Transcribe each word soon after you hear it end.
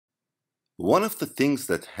One of the things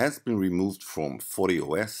that has been removed from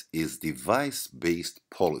FortiOS is device-based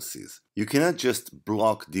policies. You cannot just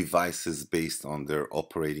block devices based on their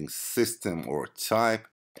operating system or type,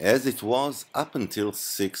 as it was up until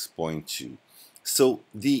 6.2. So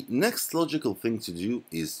the next logical thing to do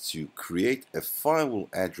is to create a firewall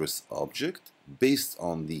address object based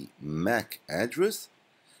on the MAC address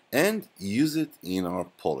and use it in our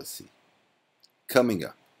policy. Coming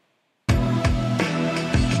up.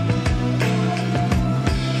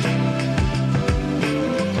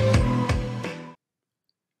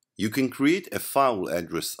 You can create a firewall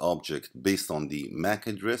address object based on the MAC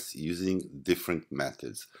address using different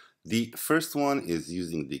methods. The first one is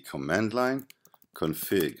using the command line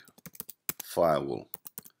config firewall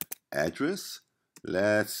address.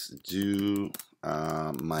 Let's do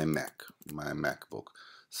my MacBook.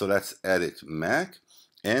 So let's edit Mac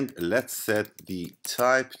and let's set the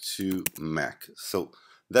type to Mac. So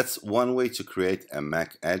that's one way to create a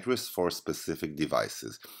MAC address for specific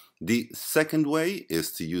devices. The second way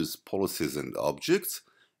is to use policies and objects,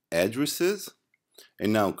 addresses,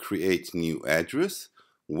 and now create new address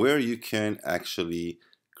where you can actually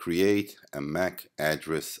create a MAC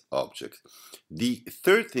address object. The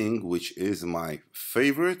third thing, which is my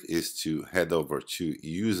favorite, is to head over to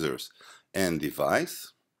users and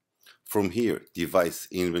device. From here, device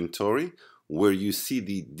inventory, where you see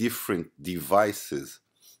the different devices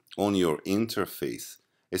on your interface.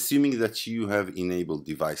 Assuming that you have enabled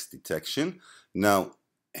device detection, now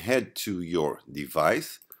head to your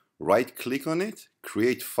device, right click on it,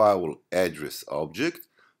 create firewall address object,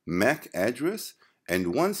 MAC address,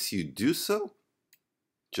 and once you do so,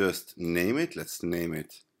 just name it. Let's name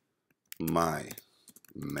it my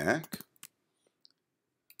Mac,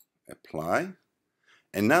 apply,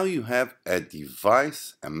 and now you have a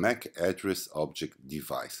device, a MAC address object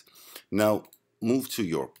device. Now move to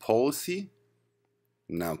your policy.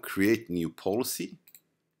 Now create new policy.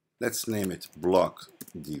 Let's name it block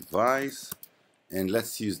device, and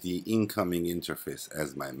let's use the incoming interface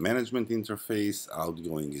as my management interface,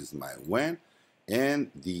 outgoing is my WAN,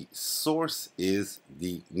 and the source is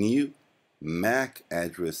the new MAC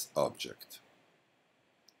address object,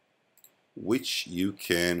 which you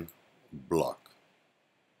can block.